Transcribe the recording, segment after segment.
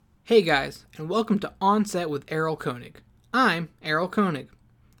Hey guys, and welcome to On Set with Errol Koenig. I'm Errol Koenig.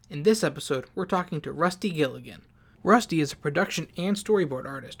 In this episode, we're talking to Rusty Gilligan. Rusty is a production and storyboard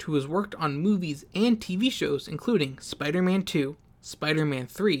artist who has worked on movies and TV shows including Spider-Man 2, Spider-Man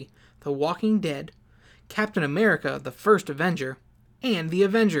 3, The Walking Dead, Captain America, the First Avenger, and The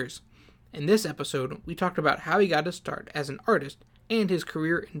Avengers. In this episode, we talked about how he got his start as an artist and his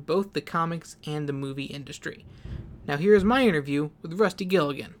career in both the comics and the movie industry. Now here's my interview with Rusty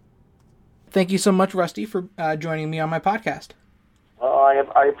Gilligan. Thank you so much, Rusty, for joining me on my podcast.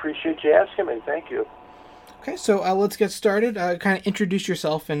 I appreciate you asking me. Thank you. Okay, so let's get started. Kind of introduce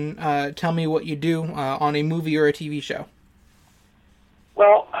yourself and tell me what you do on a movie or a TV show.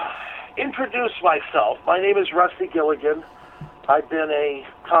 Well, introduce myself. My name is Rusty Gilligan. I've been a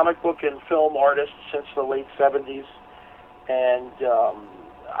comic book and film artist since the late 70s. And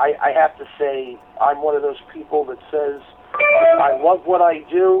I have to say, I'm one of those people that says, I love what I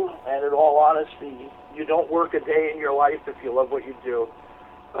do, and in all honesty, you don't work a day in your life if you love what you do.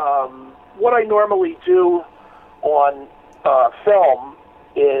 What I normally do on film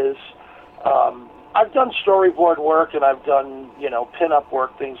is I've done storyboard work and I've done, pin-up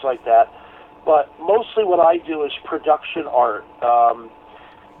work, things like that. But mostly what I do is production art.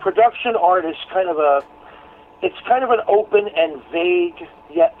 Production art is kind of an open and vague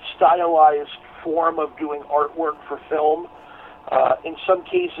yet stylized form of doing artwork for film. In some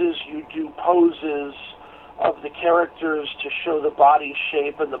cases, you do poses of the characters to show the body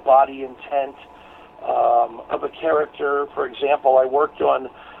shape and the body intent of a character. For example, I worked on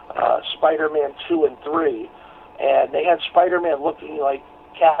Spider-Man 2 and 3, and they had Spider-Man looking like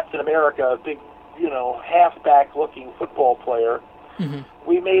Captain America, a big, halfback-looking football player. Mm-hmm.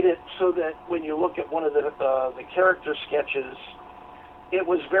 We made it so that when you look at one of the character sketches, it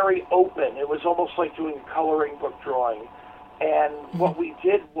was very open. It was almost like doing a coloring book drawing. And what we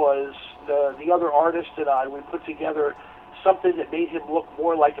did was, the other artist and I, we put together something that made him look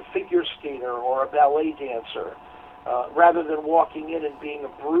more like a figure skater or a ballet dancer. Rather than walking in and being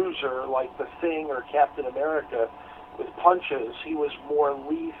a bruiser like The Thing or Captain America with punches, he was more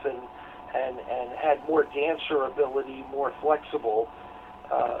lithe and had more dancer ability, more flexible.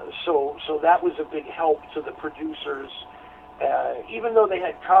 So that was a big help to the producers. Even though they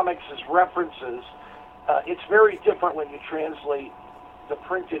had comics as references, it's very different when you translate the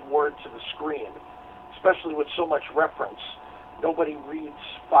printed word to the screen, especially with so much reference. Nobody reads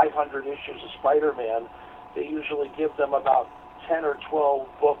 500 issues of Spider-Man. They usually give them about 10 or 12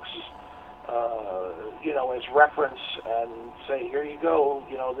 books, as reference and say, here you go,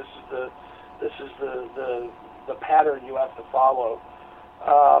 this is the pattern you have to follow.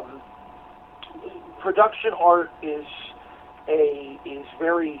 Production art is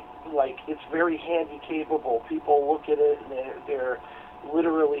very handy capable. People look at it and they're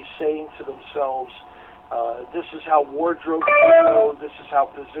literally saying to themselves, this is how wardrobe should go, this is how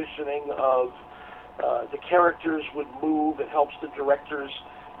positioning of the characters would move. It helps the directors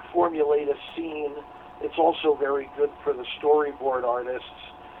formulate a scene. It's also very good for the storyboard artists.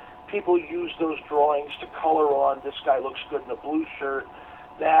 People use those drawings to color on, this guy looks good in a blue shirt,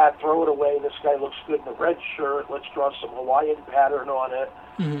 throw it away, this guy looks good in a red shirt, let's draw some Hawaiian pattern on it,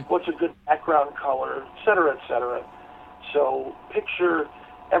 what's a good background color, et cetera, et cetera. So picture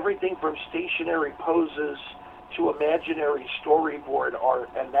everything from stationary poses to imaginary storyboard art,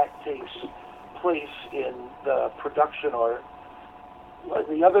 and that takes place in the production art.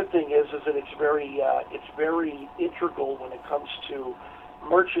 The other thing is that it's very integral when it comes to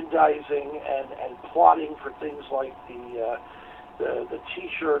merchandising and plotting for things like the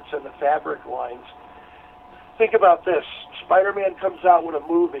T-shirts and the fabric lines. Think about this. Spider-Man comes out with a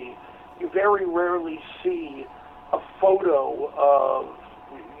movie. You very rarely see a photo of,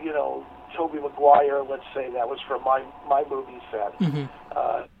 Tobey Maguire, let's say that was from my movie set. Mm-hmm.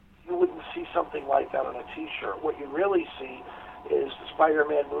 You wouldn't see something like that on a T-shirt. What you really see is the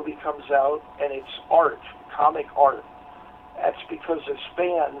Spider-Man movie comes out and it's art, comic art. That's because as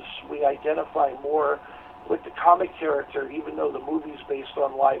fans, we identify more with the comic character, even though the movie's based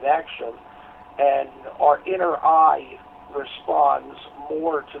on live action, and our inner eye responds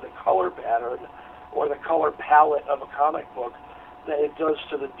more to the color pattern or the color palette of a comic book than it does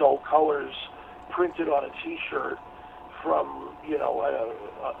to the dull colors printed on a T-shirt from,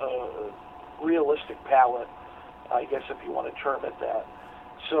 a realistic palette, I guess if you want to term it that.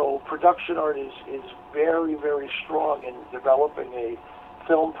 So production art is very, very strong in developing a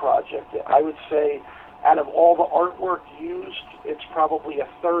film project. I would say out of all the artwork used, it's probably a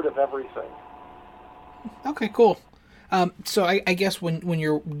third of everything. Okay, cool. So I guess when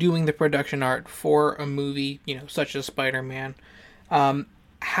you're doing the production art for a movie, such as Spider-Man,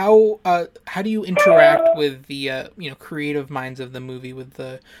 how do you interact with the creative minds of the movie, with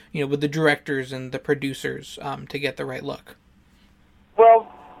the directors and the producers, to get the right look? Well,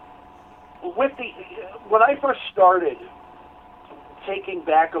 when I first started, taking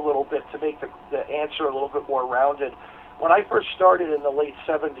back a little bit to make the answer a little bit more rounded, when I first started in the late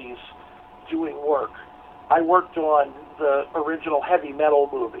 70s doing work, I worked on the original Heavy Metal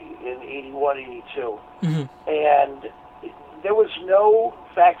movie in 81, 82. Mm-hmm. And there was no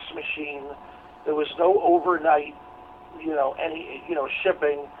fax machine, there was no overnight,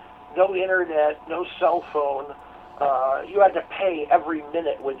 shipping, no internet, no cell phone. You had to pay every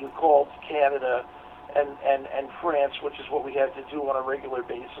minute when you called Canada and France, which is what we had to do on a regular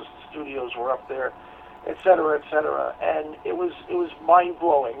basis. The studios were up there, et cetera, et cetera. And it was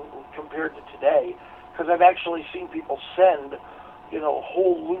mind-blowing compared to today, because I've actually seen people send,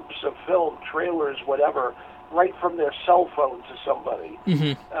 whole loops of film, trailers, whatever, right from their cell phone to somebody.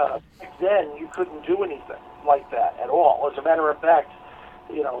 Mm-hmm. Back then, you couldn't do anything like that at all. As a matter of fact,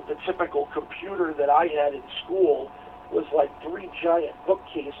 the typical computer that I had in school was like 3 giant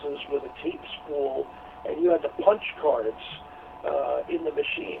bookcases with a tape spool, and you had the punch cards in the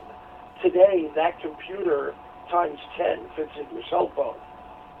machine. Today, that computer times 10 fits in your cell phone.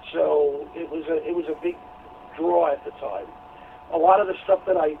 So it was a big draw at the time. A lot of the stuff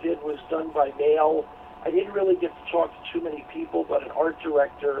that I did was done by mail. I didn't really get to talk to too many people, but an art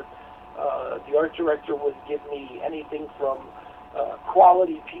director, the art director would give me anything from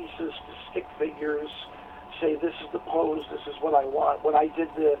quality pieces to stick figures, say this is the pose, this is what I want. When I did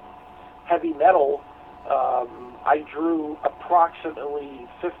the Heavy Metal, I drew approximately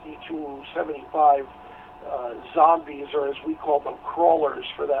 50 to 75 zombies, or as we call them, crawlers,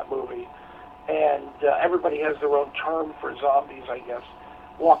 for that movie. And everybody has their own term for zombies, I guess.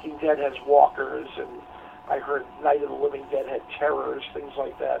 Walking Dead has walkers, and I heard Night of the Living Dead had terrors, things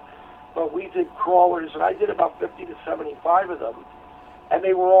like that. But we did crawlers, and I did about 50 to 75 of them, and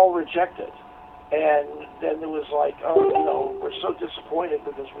they were all rejected. And then there was like, we're so disappointed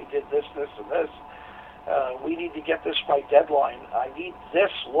because we did this, this, and this. We need to get this by deadline. I need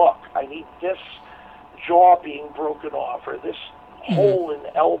this look. I need this jaw being broken off, or this hole in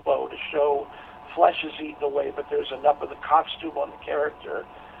the elbow to show flesh is eaten away, but there's enough of the costume on the character.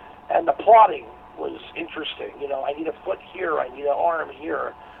 And the plotting was interesting. I need a foot here, I need an arm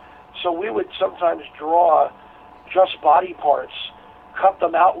here. So we would sometimes draw just body parts, cut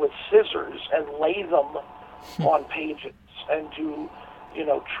them out with scissors, and lay them on pages, and do,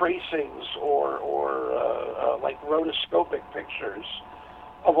 tracings or like rotoscopic pictures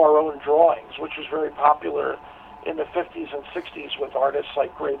of our own drawings, which was very popular in the 50s and 60s with artists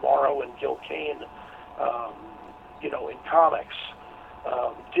like Gray Morrow and Gil Kane, in comics.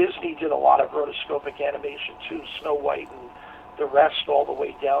 Disney did a lot of rotoscopic animation too, Snow White and the rest, all the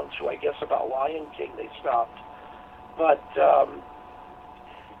way down to, I guess, about Lion King they stopped. But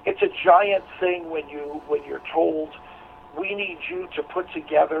it's a giant thing when you're told, we need you to put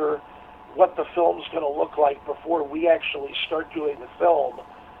together what the film's going to look like before we actually start doing the film,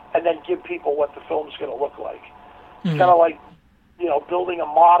 and then give people what the film's going to look like. Mm-hmm. It's kind of like, building a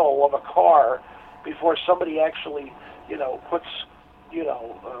model of a car before somebody actually, puts,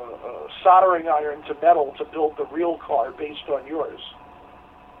 soldering iron to metal to build the real car based on yours.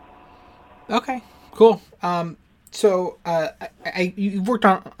 Okay, cool. So you've worked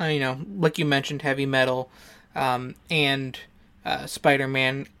on, like you mentioned, Heavy Metal, and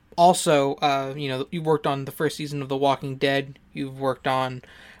Spider-Man. Also, you worked on the first season of The Walking Dead. You've worked on,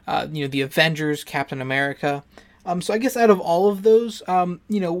 the Avengers, Captain America. So I guess out of all of those,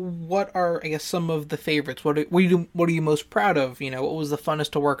 what are, I guess, some of the favorites? What are you most proud of? What was the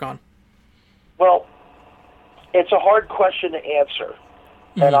funnest to work on? Well, it's a hard question to answer,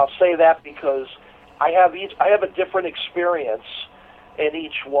 and I'll say that because I have a different experience in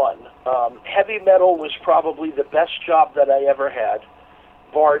each one. Heavy Metal was probably the best job that I ever had,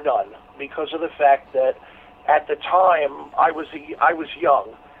 bar none, because of the fact that at the time I was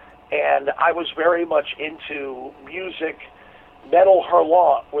young, and I was very much into music. Metal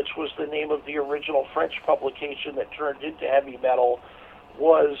Hurlant, which was the name of the original French publication that turned into Heavy Metal,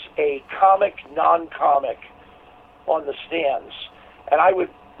 was a comic, non-comic on the stands. And I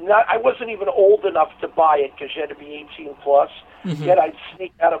wasn't even old enough to buy it because you had to be 18 plus. Mm-hmm. Yet I'd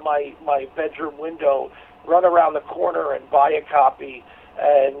sneak out of my bedroom window, run around the corner and buy a copy,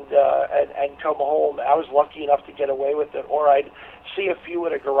 and come home. I was lucky enough to get away with it, or I'd see a few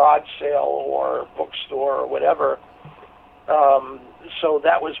at a garage sale or bookstore or whatever. So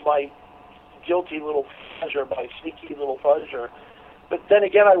that was my guilty little pleasure, my sneaky little pleasure. But then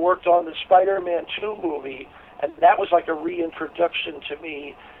again, I worked on the Spider-Man 2 movie, And that was like a reintroduction to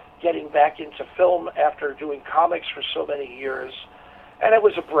me getting back into film after doing comics for so many years. And it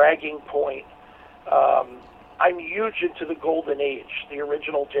was a bragging point. I'm huge into the Golden Age, the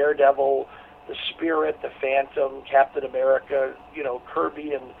original Daredevil, the Spirit, the Phantom, Captain America,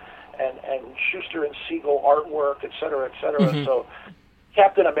 Kirby and Schuster and Siegel artwork, et cetera, et cetera. Mm-hmm. So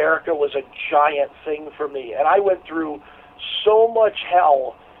Captain America was a giant thing for me. And I went through so much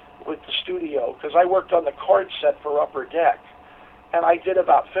hell with the studio because I worked on the card set for Upper Deck. And I did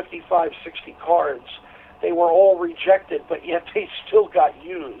about 55, 60 cards. They were all rejected, but yet they still got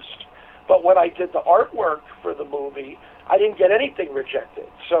used. But when I did the artwork for the movie, I didn't get anything rejected.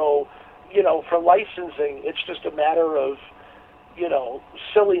 So, for licensing, it's just a matter of,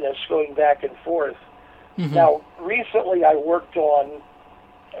 silliness going back and forth. Mm-hmm. Now, recently I worked on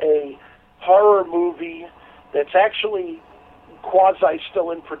a horror movie that's actually quasi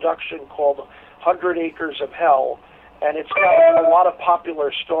still in production called 100 Acres of Hell, and it's got a lot of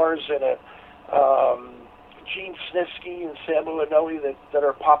popular stars in it. Gene Snitsky and Samu Inoue that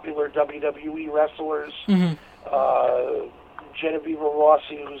are popular WWE wrestlers. Mm-hmm. Genevieve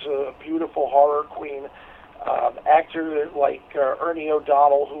Rossi, who's a beautiful horror queen. Actor like Ernie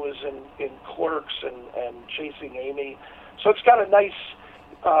O'Donnell, who is in Clerks and Chasing Amy. So it's got a nice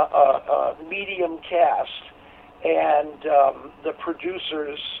medium cast. And the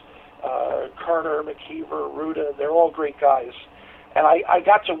producers, Kerner, McKeever, Ruda, they're all great guys. And I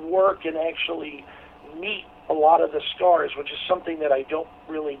got to work and actually meet a lot of the stars, which is something that I don't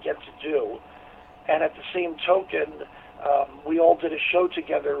really get to do. And at the same token, we all did a show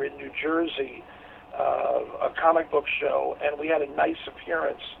together in New Jersey, a comic book show, and we had a nice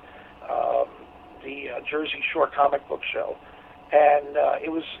appearance, the Jersey Shore Comic Book Show. And it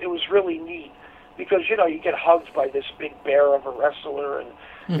was really neat because, you get hugged by this big bear of a wrestler, and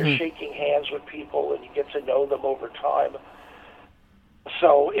mm-hmm. you're shaking hands with people, and you get to know them over time.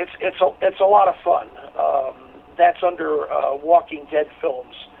 So it's a lot of fun. That's under Walking Dead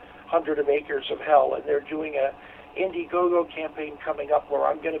Films, 100 Acres of Hell, and they're doing a Indiegogo campaign coming up where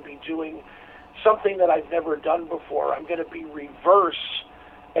I'm going to be doing something that I've never done before. I'm going to be reverse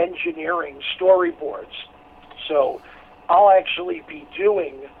engineering storyboards. So I'll actually be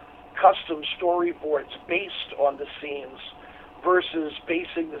doing custom storyboards based on the scenes versus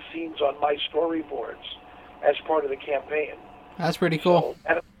basing the scenes on my storyboards as part of the campaign. That's pretty cool.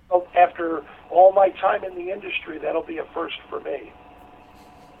 So, and after all my time in the industry, that'll be a first for me.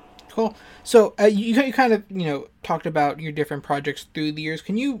 Cool. So you kind of, talked about your different projects through the years.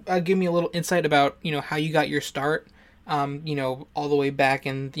 Can you give me a little insight about, how you got your start, all the way back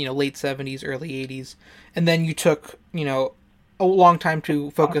in, late 70s, early 80s. And then you took, a long time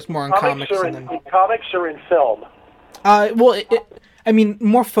to focus more on comics. Comics or in film? Well,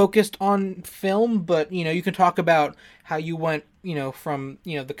 more focused on film, but, you can talk about how you went, from,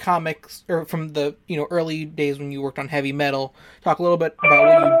 the comics, or from the, early days when you worked on heavy metal. Talk a little bit about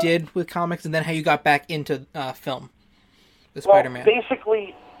what you did with comics, and then how you got back into film with Spider-Man.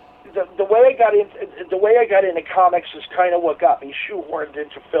 Basically, the way I got into comics is kind of what got me shoehorned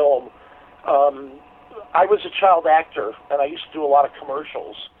into film. I was a child actor, and I used to do a lot of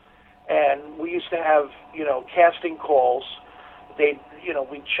commercials, and we used to have, casting calls.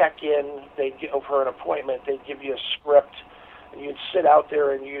 We'd check in, they'd give for an appointment, they'd give you a script, and you'd sit out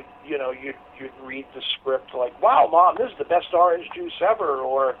there and you'd read the script like, wow, Mom, this is the best orange juice ever,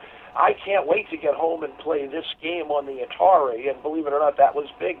 or I can't wait to get home and play this game on the Atari. And believe it or not, that was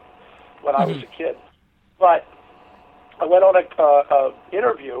big when I was a kid. But I went on a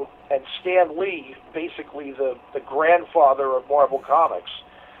interview, and Stan Lee, basically the grandfather of Marvel Comics,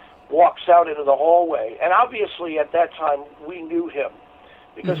 walks out into the hallway. And obviously at that time we knew him.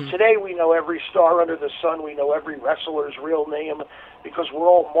 Because today we know every star under the sun, we know every wrestler's real name, because we're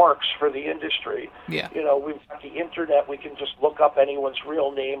all marks for the industry. Yeah. We've got the internet, we can just look up anyone's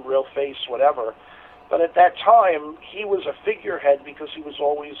real name, real face, whatever. But at that time, he was a figurehead because he was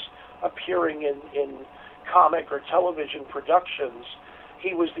always appearing in comic or television productions.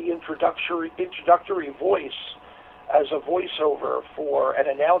 He was the introductory voice as a voiceover for an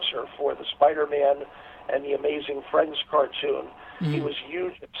announcer for the Spider-Man and the Amazing Friends cartoon. He was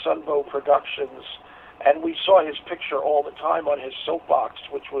huge at Sunbow Productions, and we saw his picture all the time on his soapbox,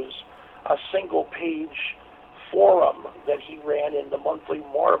 which was a single-page forum that he ran in the monthly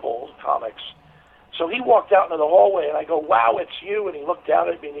Marvel comics. So he walked out into the hallway, and I go, wow, it's you, and he looked down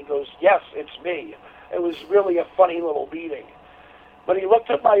at me, and he goes, yes, it's me. It was really a funny little meeting. But he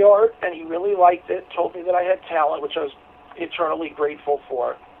looked at my art, and he really liked it, told me that I had talent, which I was eternally grateful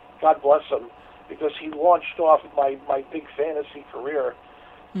for. God bless him, because he launched off my big fantasy career.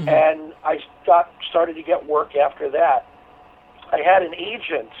 and I started to get work after that. I had an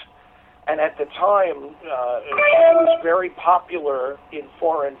agent, and at the time, she was very popular in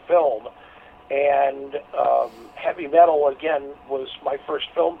foreign film, and Heavy Metal, again, was my first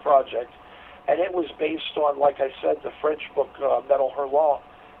film project, and it was based on, like I said, the French book Metal Hurlant,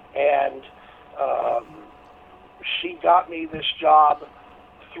 and she got me this job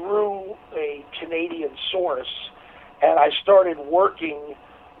through a Canadian source, and I started working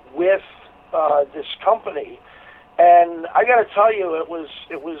with this company. And I got to tell you, it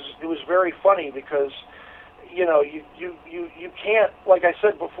was very funny because, you know, you can't, like I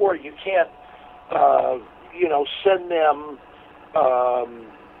said before, you can't, send them,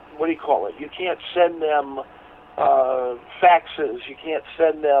 what do you call it? You can't send them faxes. You can't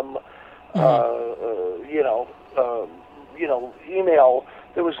send them, email.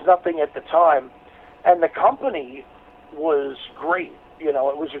 There was nothing at the time, and the company was great. You know,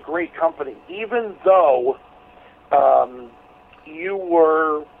 it was a great company, even though you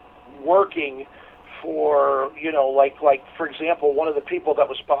were working for, like for example, one of the people that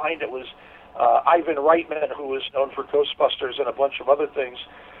was behind it was Ivan Reitman, who was known for Ghostbusters and a bunch of other things.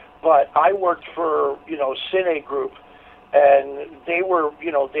 But I worked for, Cine Group, and they were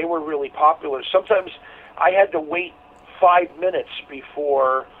really popular. Sometimes I had to wait 5 minutes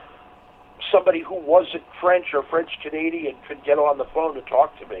before somebody who wasn't French or French Canadian could get on the phone to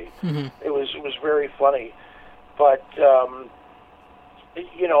talk to me. Mm-hmm. It was very funny. But,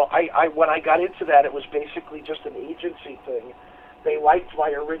 when I got into that, it was basically just an agency thing. They liked my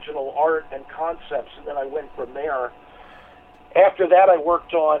original art and concepts, and then I went from there. After that, I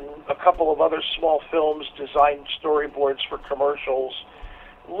worked on a couple of other small films, designed storyboards for commercials.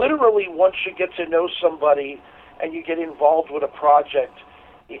 Literally, once you get to know somebody and you get involved with a project,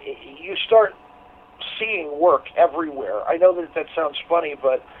 you start seeing work everywhere. I know that sounds funny,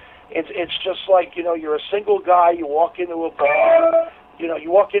 but it's just like, you're a single guy, you walk into a bar,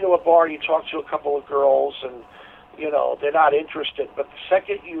 you talk to a couple of girls, and, they're not interested. But the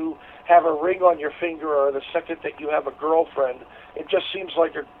second you have a ring on your finger or the second that you have a girlfriend, it just seems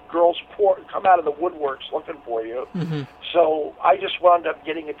like a girl's come out of the woodworks looking for you. Mm-hmm. So I just wound up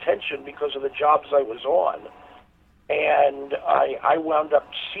getting attention because of the jobs I was on. And I wound up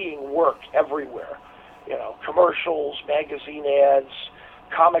seeing work everywhere, commercials, magazine ads,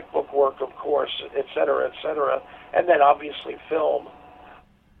 comic book work, of course, et cetera, and then obviously film.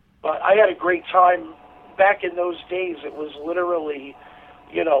 But I had a great time. Back in those days, it was literally,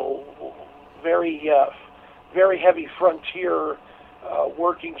 very, very heavy frontier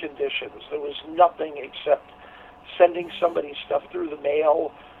working conditions. There was nothing except sending somebody stuff through the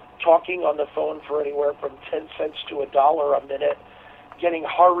mail, talking on the phone for anywhere from 10 cents to $1 a minute, getting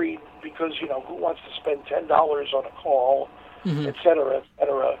hurried because, who wants to spend $10 on a call, mm-hmm. et cetera,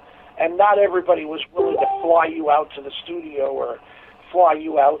 and not everybody was willing to fly you out to the studio or fly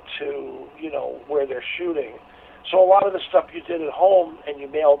you out to, where they're shooting. So a lot of the stuff you did at home and you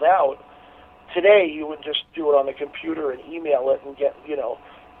mailed out, today you would just do it on the computer and email it and get,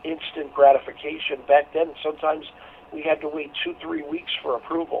 instant gratification. Back then, sometimes we had to wait 2-3 weeks for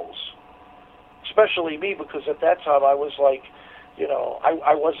approvals, especially me, because at that time I was like,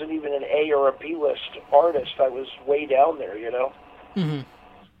 I wasn't even an A or a B list artist. I was way down there, Mm-hmm.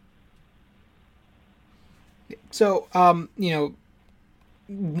 So,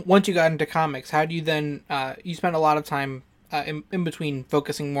 once you got into comics, how do you then, you spent a lot of time in between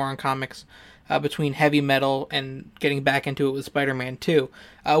focusing more on comics, between Heavy Metal and getting back into it with Spider-Man 2.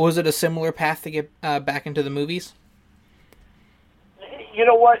 Was it a similar path to get back into the movies? You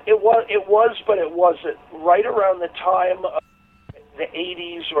know what? It was, but it wasn't. Right around the time of the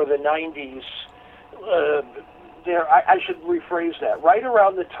 80s or the 90s, I should rephrase that. Right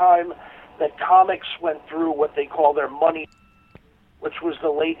around the time that comics went through what they call their money, which was the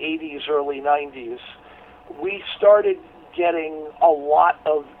late 80s, early 90s, we started getting a lot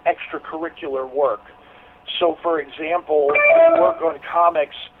of extracurricular work. So, for example, we'd work on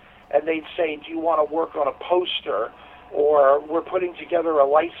comics, and they'd say, do you want to work on a poster? Or we're putting together a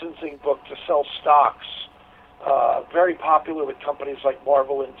licensing book to sell stocks. Very popular with companies like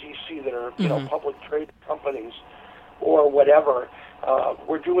Marvel and DC that are, mm-hmm. Public traded companies, or whatever.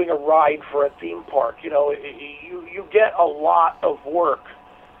 We're doing a ride for a theme park. You get a lot of work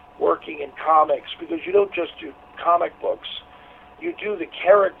working in comics because you don't just do comic books. You do the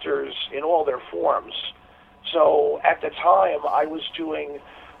characters in all their forms. So at the time, I was doing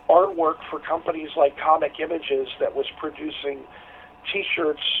artwork for companies like Comic Images that was producing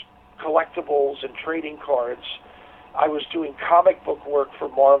T-shirts, collectibles, and trading cards. I was doing comic book work for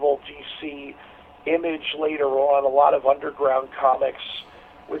Marvel, DC, Image later on, a lot of underground comics,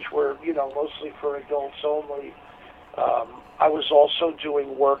 which were, mostly for adults only. I was also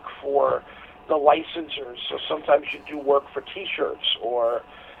doing work for the licensors, so sometimes you do work for T-shirts or,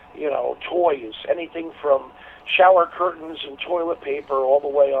 toys, anything from shower curtains and toilet paper all the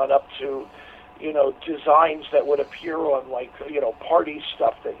way on up to, designs that would appear on, party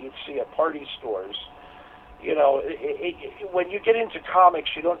stuff that you'd see at party stores. When you get into comics,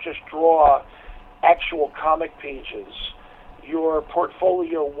 you don't just draw actual comic pages. Your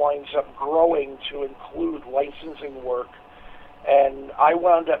portfolio winds up growing to include licensing work. And I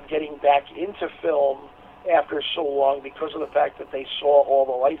wound up getting back into film after so long because of the fact that they saw all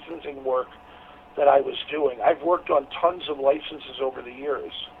the licensing work that I was doing. I've worked on tons of licenses over the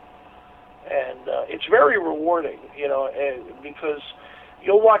years. And it's very rewarding, because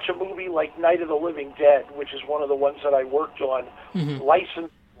you'll watch a movie like Night of the Living Dead, which is one of the ones that I worked on,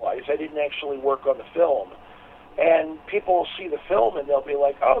 license-wise. I didn't actually work on the film. And people will see the film and they'll be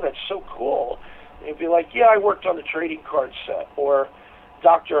like, oh, that's so cool. And you'll be like, yeah, I worked on the trading card set. Or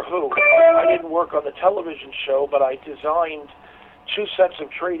Doctor Who. I didn't work on the television show, but I designed 2 sets of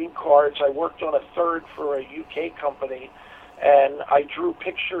trading cards. I worked on a third for a UK company. And I drew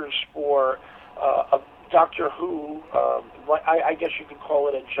pictures for a Doctor Who, I guess you could call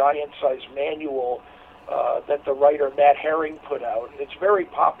it a giant-sized manual that the writer Matt Herring put out. It's very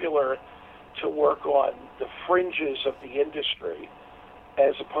popular to work on the fringes of the industry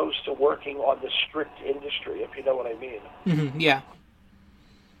as opposed to working on the strict industry, if you know what I mean. Mm-hmm, yeah.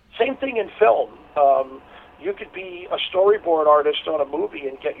 Same thing in film. You could be a storyboard artist on a movie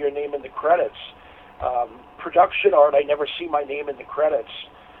and get your name in the credits. Production art, I never see my name in the credits.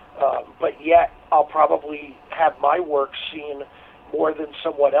 But yet, I'll probably have my work seen more than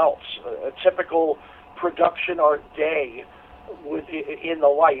someone else. A typical production art day in the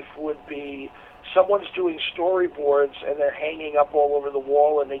life would be someone's doing storyboards and they're hanging up all over the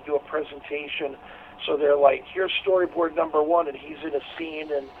wall and they do a presentation. So they're like, here's storyboard number 1, and he's in a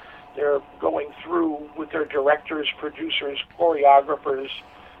scene and they're going through with their directors, producers, choreographers,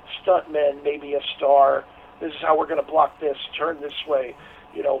 stuntmen, maybe a star. This is how we're going to block this, turn this way,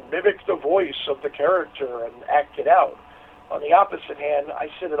 mimic the voice of the character and act it out. On the opposite hand, I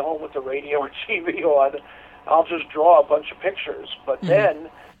sit at home with the radio or TV on. I'll just draw a bunch of pictures. But then,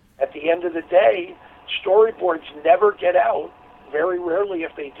 at the end of the day, storyboards never get out, very rarely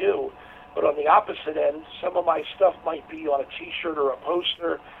if they do. But on the opposite end, some of my stuff might be on a T-shirt or a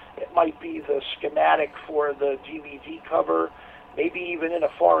poster. It might be the schematic for the DVD cover, maybe even in a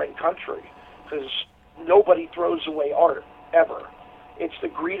foreign country, because nobody throws away art, ever. It's the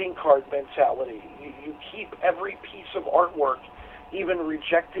greeting card mentality. You keep every piece of artwork, even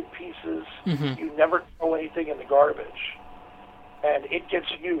rejected pieces. You never throw anything in the garbage. And it gets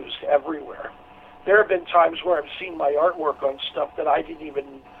used everywhere. There have been times where I've seen my artwork on stuff that I didn't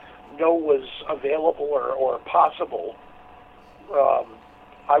even know was available or possible.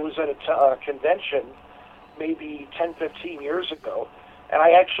 I was at a convention maybe 10, 15 years ago, and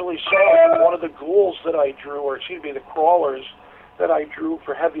I actually saw one of the ghouls that I drew, the crawlers that I drew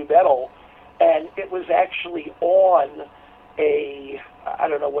for heavy metal, and it was actually on I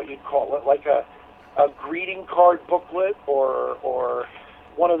don't know what you'd call it, like a greeting card booklet or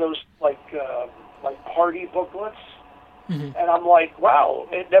one of those like party booklets. And I'm like, wow,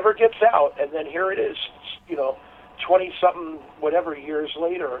 it never gets out. And then here it is, 20-something, whatever years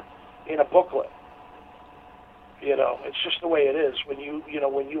later in a booklet. It's just the way it is. When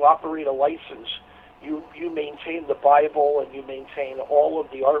you operate a license, you maintain the Bible and you maintain all of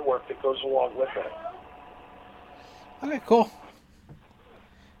the artwork that goes along with it. Okay, cool.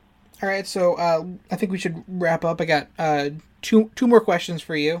 All right, so I think we should wrap up. I got two more questions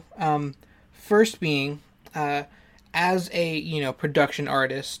for you. First being, as a production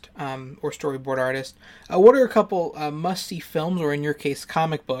artist or storyboard artist, what are a couple must-see films, or in your case,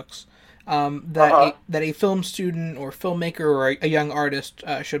 comic books, that a film student or filmmaker or a young artist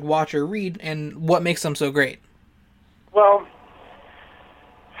should watch or read, and what makes them so great? Well,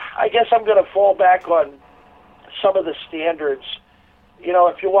 I guess I'm going to fall back on some of the standards.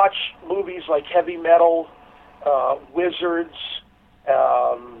 If you watch movies like Heavy Metal, Wizards,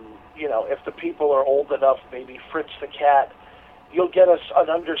 if the people are old enough, maybe Fritz the Cat, you'll get an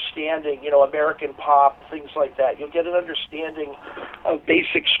understanding, American Pop, things like that. You'll get an understanding of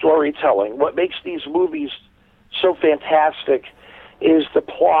basic storytelling. What makes these movies so fantastic is the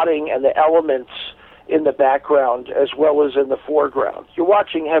plotting and the elements in the background as well as in the foreground. You're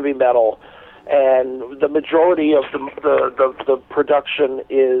watching Heavy Metal, and the majority of the production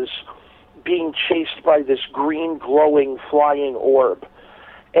is being chased by this green, glowing, flying orb.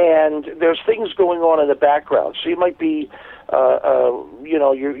 and there's things going on in the background. So you might be,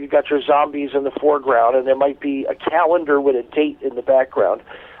 you got your zombies in the foreground, and there might be a calendar with a date in the background,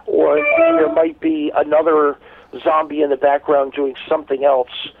 or there might be another zombie in the background doing something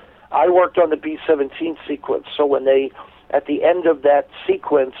else. I worked on the B-17 sequence, so when they, at the end of that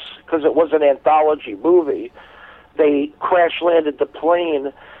sequence, because it was an anthology movie, they crash-landed the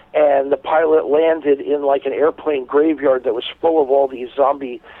plane, and the pilot landed in like an airplane graveyard that was full of all these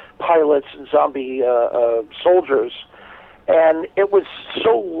zombie pilots and zombie soldiers. And it was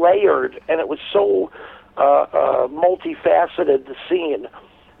so layered, and it was so multifaceted, the scene,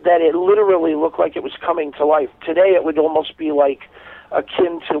 that it literally looked like it was coming to life. Today it would almost be like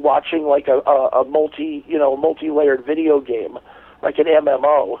akin to watching like a multi-layered video game, like an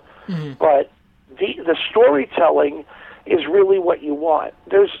MMO. Mm-hmm. But the storytelling is really what you want.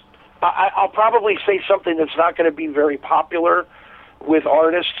 I'll probably say something that's not going to be very popular with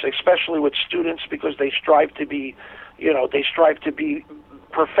artists, especially with students, because they strive to be,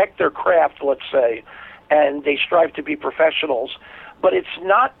 perfect their craft, let's say, and they strive to be professionals. But it's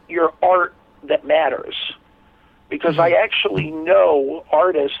not your art that matters, because I actually know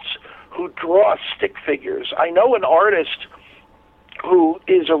artists who draw stick figures. I know an artist who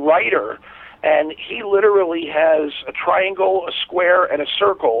is a writer, and he literally has a triangle, a square, and a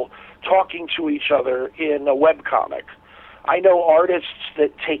circle talking to each other in a webcomic. I know artists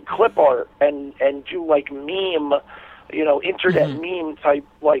that take clip art and do like meme, internet meme type,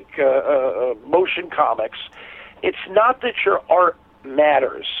 like motion comics. It's not that your art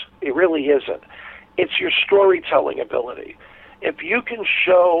matters. It really isn't. It's your storytelling ability. If you can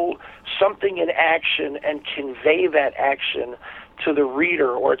show something in action and convey that action to the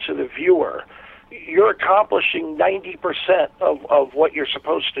reader or to the viewer, you're accomplishing 90% of what you're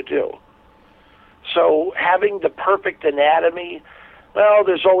supposed to do. So having the perfect anatomy, well,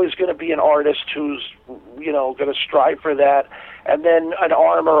 there's always going to be an artist who's, going to strive for that. And then an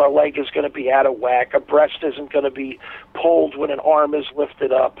arm or a leg is going to be out of whack. A breast isn't going to be pulled when an arm is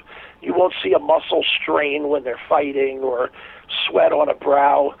lifted up. You won't see a muscle strain when they're fighting or sweat on a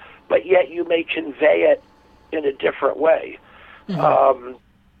brow, but yet you may convey it in a different way. Mm-hmm.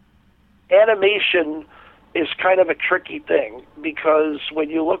 Animation is kind of a tricky thing, because when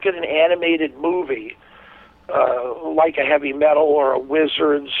you look at an animated movie, like a Heavy Metal or a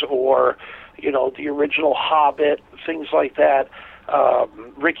Wizards or, the original Hobbit, things like that,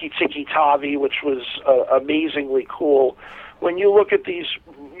 Rikki Tikki Tavi, which was amazingly cool. When you look at these,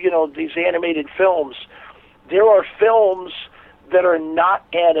 these animated films, there are films that are not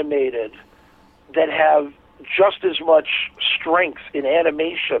animated that have just as much strength in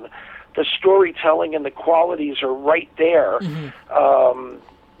animation. The storytelling and the qualities are right there. Mm-hmm.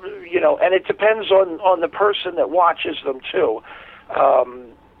 And it depends on the person that watches them too.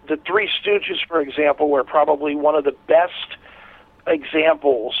 The Three Stooges, for example, were probably one of the best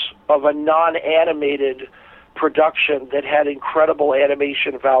examples of a non-animated production that had incredible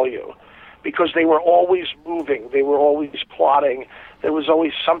animation value, because they were always moving, they were always plotting, there was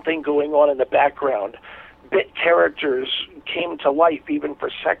always something going on in the background. Bit characters came to life even for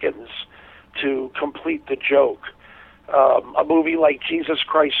seconds to complete the joke. A movie like Jesus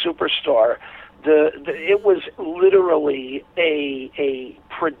Christ Superstar, it was literally a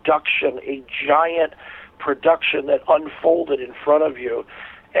production, a giant production that unfolded in front of you.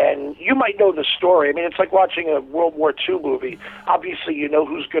 And you might know the story. I mean, it's like watching a World War II movie. Obviously, you know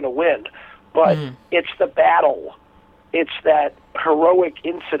who's going to win, but it's the battle. It's that heroic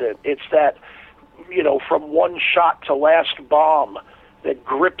incident. It's that, from one shot to last bomb that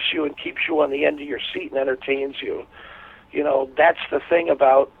grips you and keeps you on the end of your seat and entertains you. That's the thing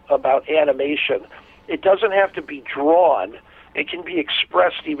about animation. It doesn't have to be drawn. It can be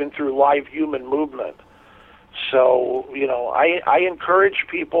expressed even through live human movement. So, I encourage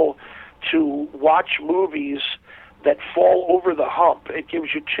people to watch movies that fall over the hump. It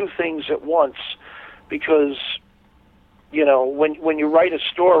gives you two things at once, because, when you write a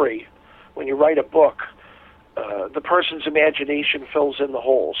story, when you write a book, the person's imagination fills in the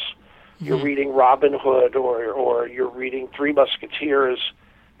holes. You're reading Robin Hood or you're reading Three Musketeers,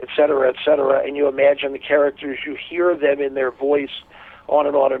 et cetera, and you imagine the characters, you hear them in their voice, on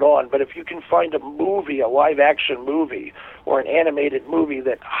and on and on. But if you can find a movie, a live-action movie, or an animated movie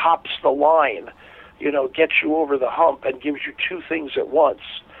that hops the line, gets you over the hump and gives you two things at once,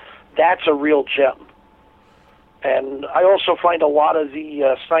 that's a real gem. And I also find a lot of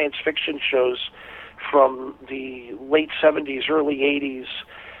the science fiction shows from the late 70s, early 80s,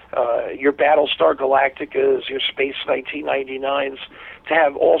 your Battlestar Galacticas, your Space 1999s, to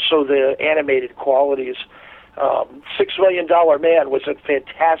have also the animated qualities. $6 Million Man was a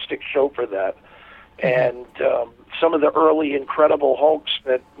fantastic show for that. And some of the early Incredible Hulks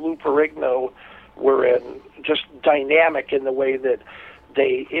that Lou Ferrigno were in, just dynamic in the way that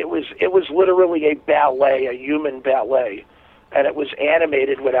it was literally a ballet, a human ballet, and it was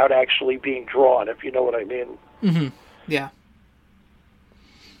animated without actually being drawn, if you know what I mean. Mm-hmm. Yeah.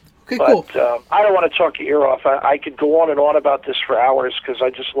 Okay, but, cool. I don't want to talk your ear off. I could go on and on about this for hours because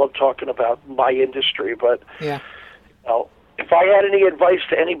I just love talking about my industry. But yeah. If I had any advice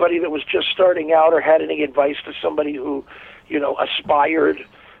to anybody that was just starting out, or had any advice to somebody who, aspired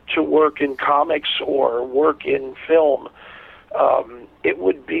to work in comics or work in film, it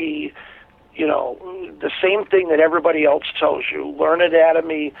would be, the same thing that everybody else tells you. Learn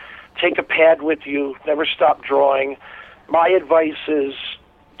anatomy, take a pad with you, never stop drawing. My advice is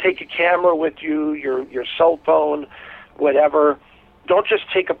take a camera with you, your cell phone, whatever. Don't just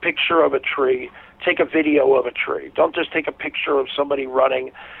take a picture of a tree. Take a video of a tree. Don't just take a picture of somebody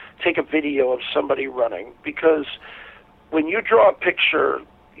running. Take a video of somebody running. Because when you draw a picture,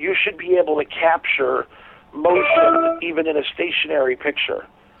 you should be able to capture motion even in a stationary picture.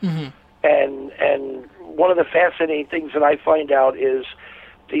 Mm-hmm. And one of the fascinating things that I find out is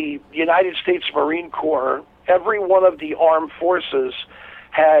the United States Marine Corps, every one of the armed forces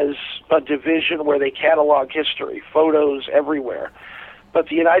has a division where they catalog history, photos everywhere. But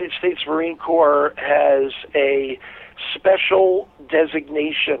the United States Marine Corps has a special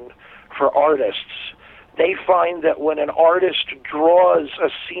designation for artists. They find that when an artist draws a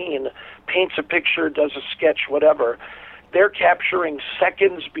scene, paints a picture, does a sketch, whatever, they're capturing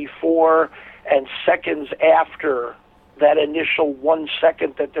seconds before and seconds after that initial 1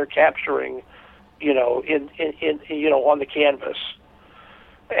 second that they're capturing, in on the canvas.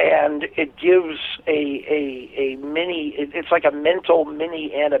 And it gives a mini, it's like a mental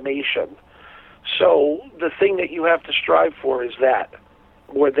mini animation. So the thing that you have to strive for is that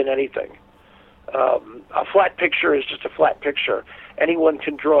more than anything. A flat picture is just a flat picture. Anyone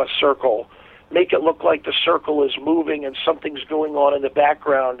can draw a circle, make it look like the circle is moving and something's going on in the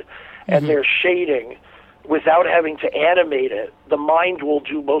background, and they're shading without having to animate it. The mind will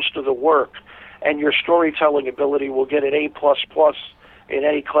do most of the work, and your storytelling ability will get an A++ in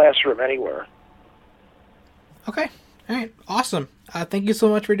any classroom anywhere. Okay. All right. Awesome. Thank you so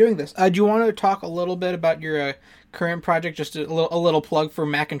much for doing this. Do you want to talk a little bit about your current project? Just a little plug for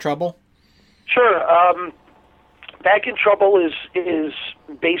Mac and Trouble. Sure. Mac and Trouble is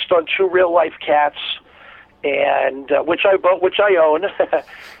based on 2 real life cats, and which I own,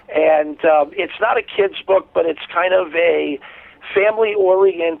 and it's not a kid's book, but it's kind of a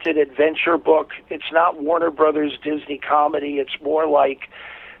family-oriented adventure book. It's not Warner Brothers Disney comedy. It's more like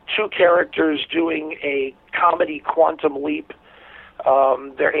 2 characters doing a comedy quantum leap.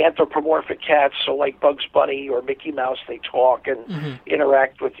 They're anthropomorphic cats, so like Bugs Bunny or Mickey Mouse, they talk and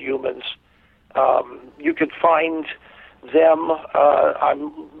interact with humans. You can find them.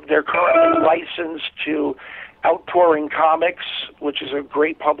 They're currently licensed to Outpouring Comics, which is a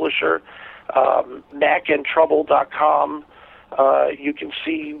great publisher. MacandTrouble.com. You can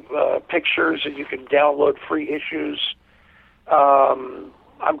see pictures, and you can download free issues.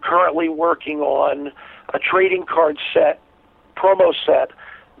 I'm currently working on a trading card promo set,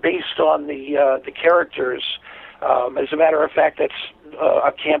 based on the characters. As a matter of fact, that's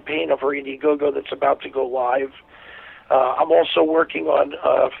a campaign over Indiegogo that's about to go live. I'm also working on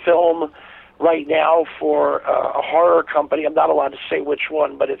a film right now for a horror company. I'm not allowed to say which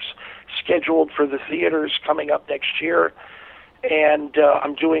one, but it's scheduled for the theaters coming up next year. And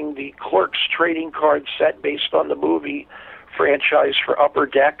I'm doing the Clerks trading card set based on the movie franchise for Upper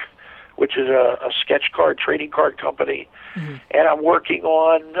Deck, which is a sketch card trading card company. And I'm working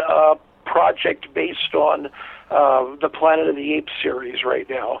on a project based on the Planet of the Apes series right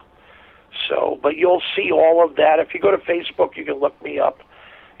now. So, but you'll see all of that. If you go to Facebook, you can look me up.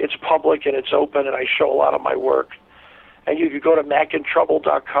 It's public and it's open, and I show a lot of my work. And you could go to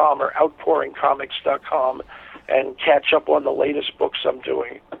MacandTrouble.com or OutpouringComics.com and catch up on the latest books I'm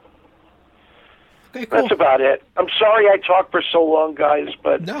doing. Okay, cool. That's about it. I'm sorry I talked for so long, guys,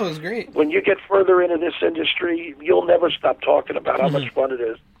 but no, it was great. When you get further into this industry, you'll never stop talking about how much fun it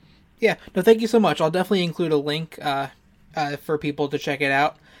is. Yeah, no, thank you so much. I'll definitely include a link for people to check it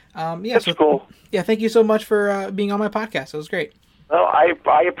out. That's cool. Yeah, thank you so much for being on my podcast. It was great. Well,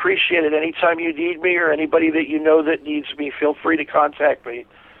 I appreciate it. Anytime you need me or anybody that you know that needs me, feel free to contact me.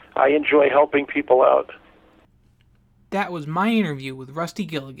 I enjoy helping people out. That was my interview with Rusty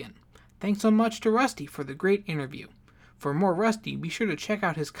Gilligan. Thanks so much to Rusty for the great interview. For more Rusty, be sure to check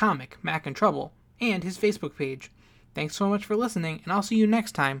out his comic, Mac and Trouble, and his Facebook page. Thanks so much for listening, and I'll see you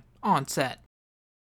next time on set.